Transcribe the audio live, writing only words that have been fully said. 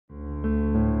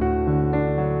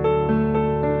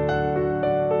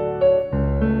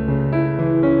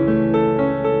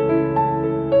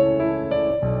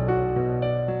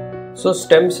So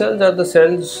stem cells are the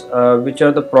cells which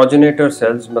are the progenitor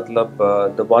cells,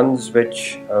 matlab the ones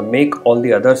which make all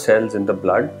the other cells in the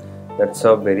blood that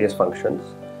serve various functions.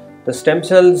 The stem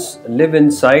cells live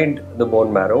inside the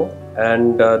bone marrow,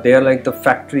 and they are like the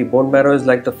factory. Bone marrow is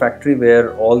like the factory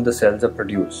where all the cells are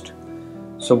produced.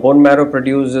 So bone marrow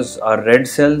produces our red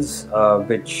cells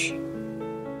which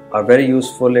are very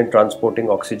useful in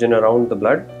transporting oxygen around the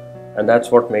blood, and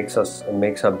that's what makes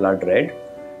our blood red.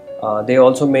 They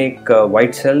also make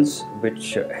white cells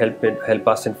which help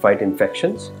us in fight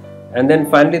infections, and then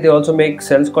finally they also make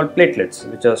cells called platelets,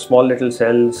 which are small little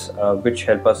cells which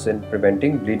help us in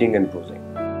preventing bleeding and bruising.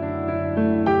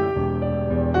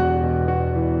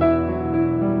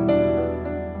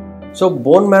 So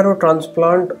bone marrow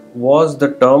transplant was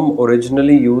the term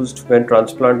originally used when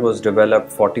transplant was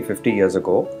developed 40-50 years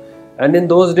ago, and in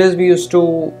those days we used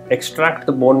to extract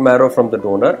the bone marrow from the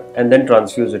donor and then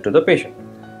transfuse it to the patient.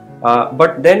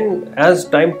 But then as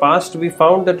time passed, we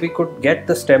found that we could get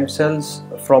the stem cells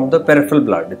from the peripheral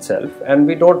blood itself, and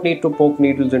we don't need to poke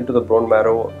needles into the bone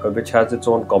marrow, which has its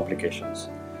own complications.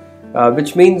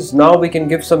 Which means now we can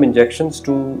give some injections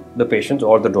to the patient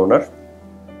or the donor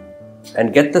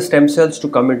and get the stem cells to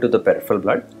come into the peripheral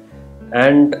blood,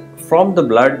 and from the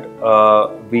blood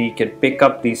we can pick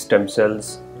up these stem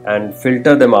cells and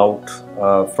filter them out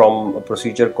from a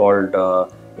procedure called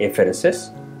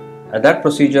apheresis. And that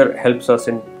procedure helps us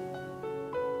in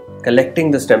collecting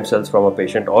the stem cells from a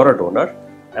patient or a donor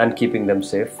and keeping them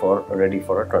safe ready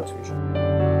for a transfusion.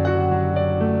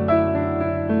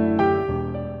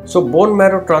 So bone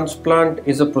marrow transplant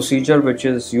is a procedure which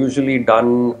is usually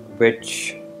done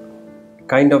which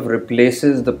kind of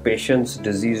replaces the patient's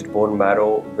diseased bone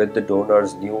marrow with the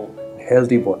donor's new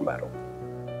healthy bone marrow.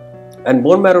 And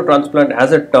bone marrow transplant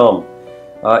as a term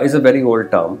is a very old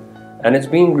term. And it's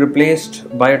being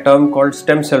replaced by a term called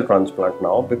stem cell transplant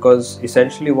now, because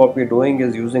essentially what we're doing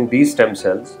is using these stem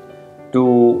cells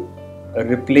to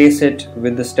replace it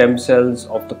with the stem cells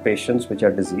of the patients which are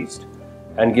diseased,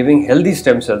 and giving healthy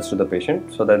stem cells to the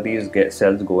patient so that these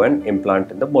cells go and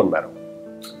implant in the bone marrow.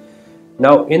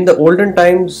 Now in the olden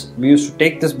times, we used to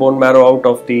take this bone marrow out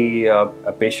of the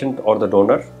patient or the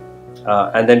donor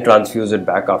and then transfuse it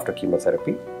back after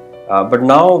chemotherapy. But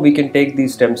now we can take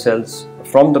these stem cells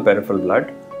from the peripheral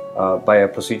blood by a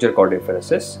procedure called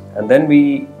apheresis, and then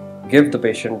we give the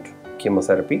patient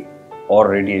chemotherapy or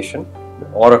radiation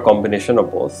or a combination of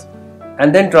both,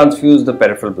 and then transfuse the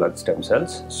peripheral blood stem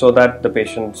cells so that the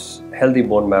patient's healthy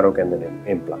bone marrow can then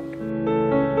implant.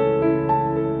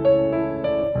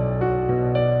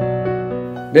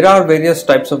 There are various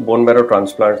types of bone marrow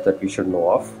transplants that we should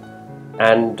know of,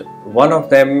 and one of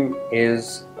them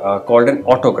is called an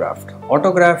autograft.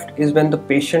 Autograft is when the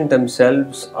patient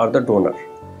themselves are the donor.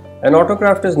 An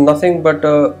autograft is nothing but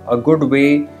a good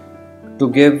way to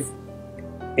give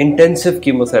intensive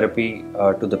chemotherapy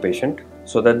to the patient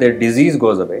so that their disease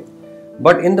goes away.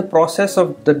 But in the process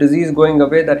of the disease going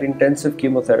away, that intensive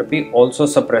chemotherapy also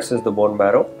suppresses the bone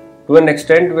marrow to an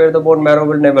extent where the bone marrow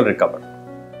will never recover.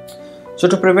 So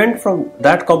to prevent from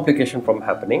that complication from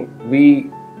happening,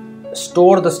 we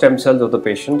store the stem cells of the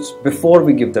patients before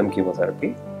we give them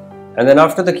chemotherapy, and then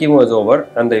after the chemo is over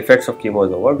and the effects of chemo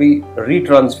is over, we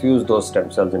retransfuse those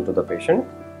stem cells into the patient,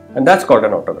 and that's called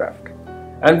an autograft.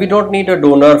 And we don't need a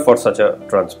donor for such a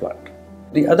transplant.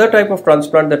 The other type of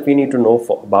transplant that we need to know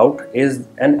about is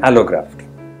an allograft.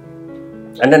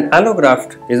 And an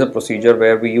allograft is a procedure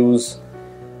where we use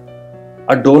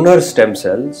a donor's stem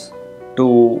cells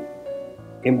to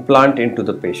implant into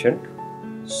the patient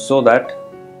so that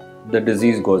the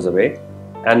disease goes away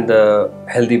and the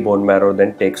healthy bone marrow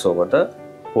then takes over the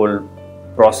whole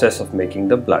process of making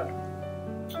the blood.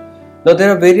 Now there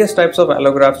are various types of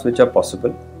allografts which are possible.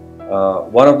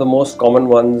 One of the most common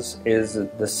ones is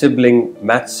the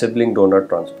matched sibling donor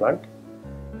transplant,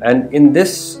 and in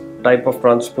this type of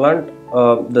transplant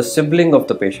the sibling of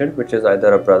the patient, which is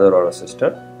either a brother or a sister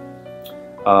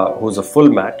who's a full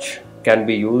match, can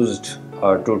be used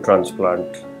to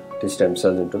transplant the stem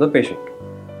cells into the patient.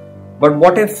 But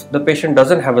what if the patient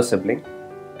doesn't have a sibling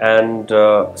and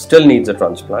still needs a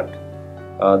transplant?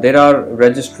 There are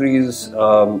registries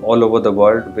all over the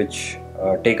world which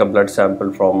take a blood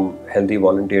sample from healthy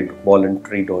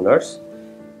voluntary donors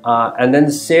and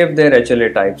then save their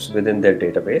HLA types within their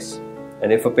database.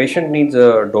 And if a patient needs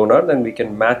a donor, then we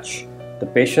can match the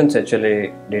patient's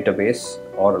HLA database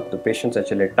or the patient's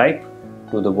HLA type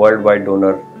to the worldwide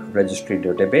donor registry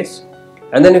database.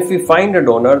 And then if we find a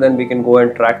donor, then we can go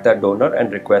and track that donor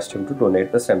and request him to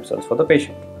donate the stem cells for the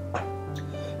patient.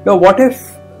 Now, what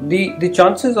if The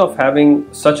chances of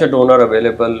having such a donor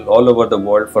available all over the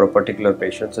world for a particular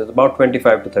patient is about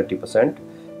 25 to 30%,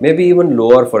 maybe even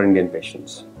lower for Indian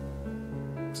patients.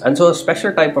 And so a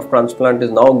special type of transplant is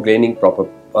now gaining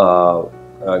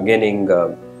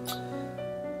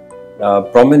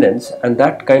prominence, and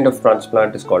that kind of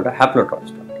transplant is called a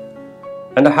haplotransplant.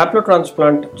 And a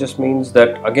haplotransplant just means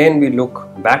that again we look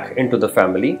back into the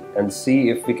family and see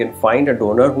if we can find a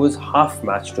donor who is half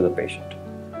matched to the patient.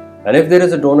 And if there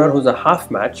is a donor who's a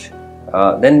half match,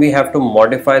 then we have to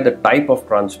modify the type of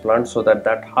transplant so that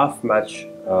that half match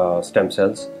stem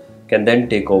cells can then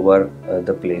take over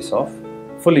the place of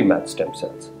fully matched stem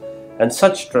cells. And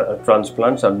such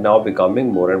transplants are now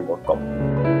becoming more and more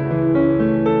common.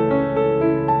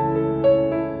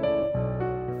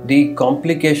 The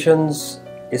complications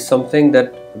is something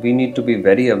that we need to be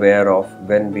very aware of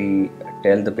when we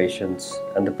tell the patients,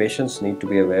 and the patients need to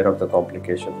be aware of the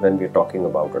complications when we are talking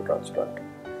about a transplant.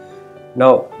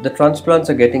 Now, the transplants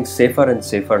are getting safer and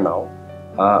safer now,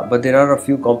 but there are a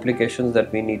few complications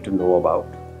that we need to know about.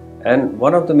 And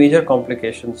one of the major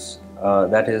complications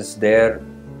that is there,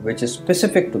 which is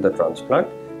specific to the transplant,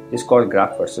 is called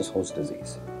graft versus host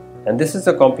disease. And this is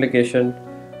a complication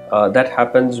that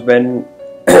happens when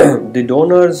the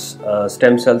donor's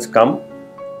stem cells come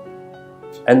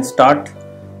and start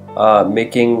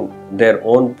making their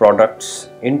own products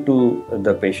into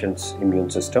the patient's immune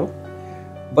system.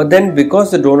 But then because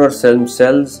the donor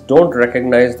cells don't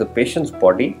recognize the patient's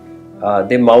body,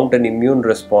 they mount an immune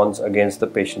response against the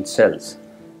patient's cells.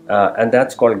 And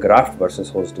that's called graft versus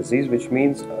host disease, which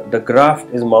means the graft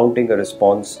is mounting a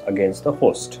response against the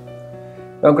host.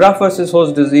 Now, graft versus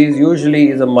host disease usually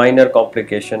is a minor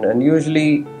complication and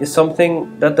usually is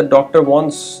something that the doctor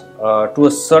wants to a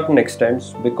certain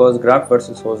extent, because graft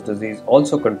versus host disease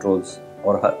also controls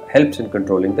or helps in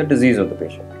controlling the disease of the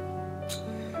patient.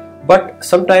 But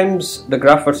sometimes the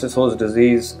graft versus host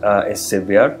disease is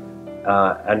severe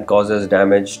and causes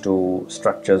damage to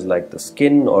structures like the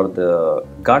skin or the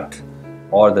gut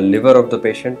or the liver of the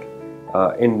patient,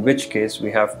 in which case we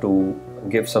have to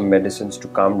give some medicines to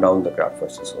calm down the graft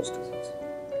versus host disease.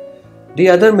 The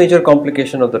other major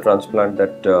complication of the transplant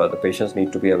that the patients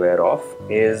need to be aware of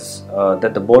is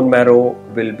that the bone marrow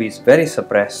will be very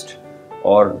suppressed,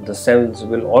 or the cells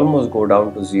will almost go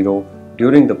down to zero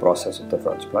during the process of the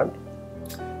transplant.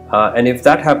 And if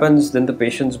that happens, then the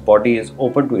patient's body is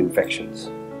open to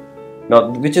infections. Now,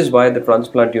 which is why the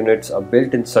transplant units are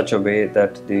built in such a way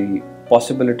that the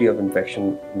possibility of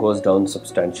infection goes down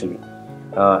substantially.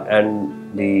 And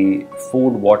the food,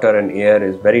 water and air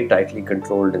is very tightly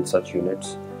controlled in such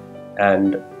units,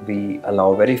 and we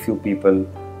allow very few people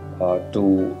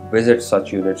to visit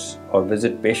such units or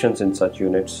visit patients in such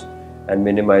units and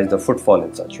minimize the footfall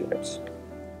in such units.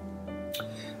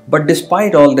 But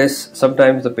despite all this,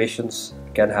 sometimes the patients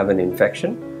can have an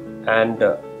infection, and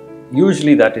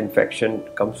usually that infection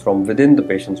comes from within the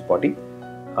patient's body,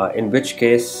 in which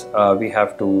case we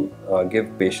have to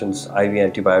give patients IV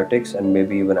antibiotics and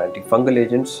maybe even antifungal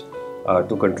agents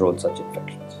to control such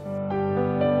infections.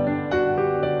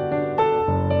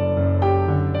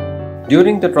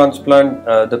 During the transplant,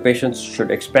 the patients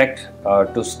should expect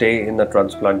to stay in the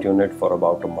transplant unit for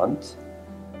about a month,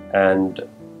 and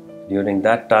during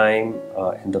that time,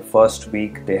 in the first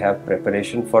week, they have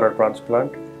preparation for a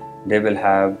transplant. They will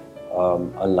have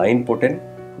a line put in,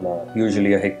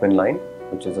 usually a Hickman line,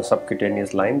 which is a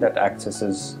subcutaneous line that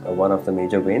accesses one of the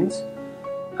major veins.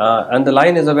 And the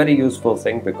line is a very useful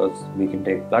thing because we can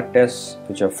take blood tests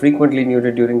which are frequently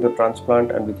needed during the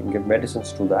transplant, and we can give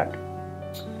medicines to that.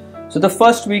 So the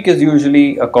first week is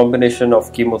usually a combination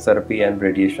of chemotherapy and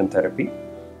radiation therapy,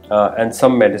 and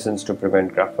some medicines to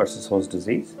prevent graft versus host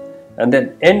disease. And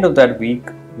then end of that week,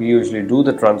 we usually do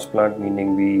the transplant,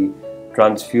 meaning we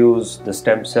transfuse the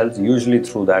stem cells usually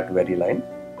through that very line.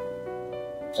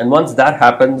 And once that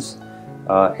happens,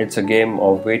 it's a game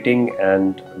of waiting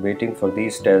for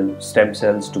these stem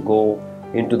cells to go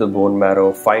into the bone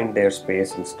marrow, find their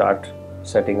space and start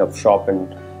setting up shop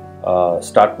and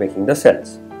start making the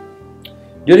cells.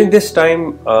 During this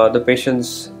time, the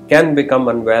patients can become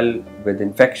unwell with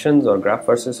infections or graft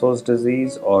versus host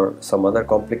disease or some other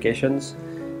complications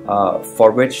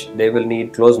for which they will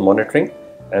need close monitoring,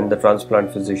 and the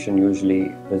transplant physician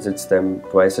usually visits them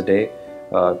twice a day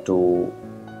to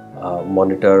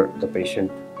monitor the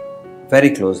patient very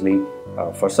closely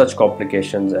for such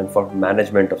complications and for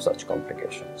management of such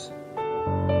complications.